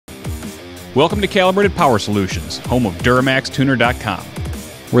Welcome to Calibrated Power Solutions, home of Duramaxtuner.com.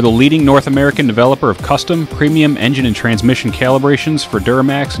 We're the leading North American developer of custom, premium engine and transmission calibrations for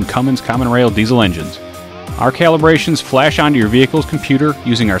Duramax and Cummins common rail diesel engines. Our calibrations flash onto your vehicle's computer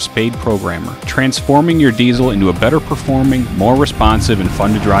using our Spade programmer, transforming your diesel into a better performing, more responsive, and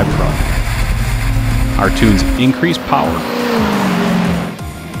fun to drive truck. Our tunes increase power,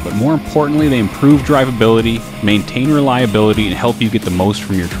 but more importantly, they improve drivability, maintain reliability, and help you get the most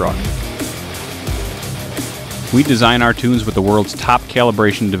from your truck. We design our tunes with the world's top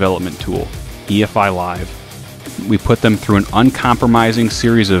calibration development tool, EFI Live. We put them through an uncompromising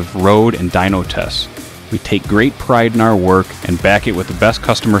series of road and dyno tests. We take great pride in our work and back it with the best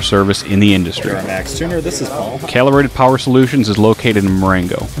customer service in the industry. Duramaxtuner, this is Paul. Calibrated Power Solutions is located in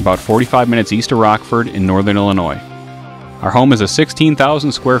Marengo, about 45 minutes east of Rockford in northern Illinois. Our home is a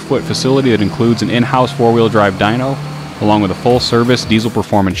 16,000 square foot facility that includes an in-house four-wheel drive dyno, along with a full-service diesel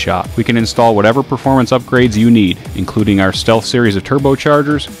performance shop. We can install whatever performance upgrades you need, including our Stealth series of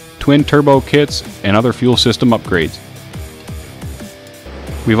turbochargers, twin turbo kits, and other fuel system upgrades.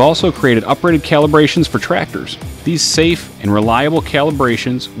 We've also created upgraded calibrations for tractors. These safe and reliable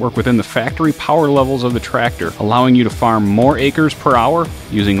calibrations work within the factory power levels of the tractor, allowing you to farm more acres per hour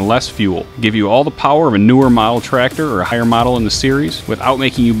using less fuel, give you all the power of a newer model tractor or a higher model in the series without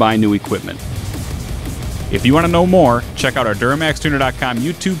making you buy new equipment. If you want to know more, check out our Duramaxtuner.com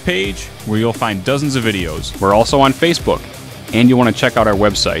YouTube page, where you'll find dozens of videos. We're also on Facebook, and you'll want to check out our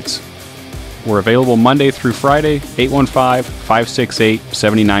websites. We're available Monday through Friday,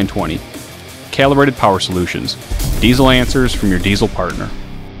 815-568-7920. Calibrated Power Solutions. Diesel answers from your diesel partner.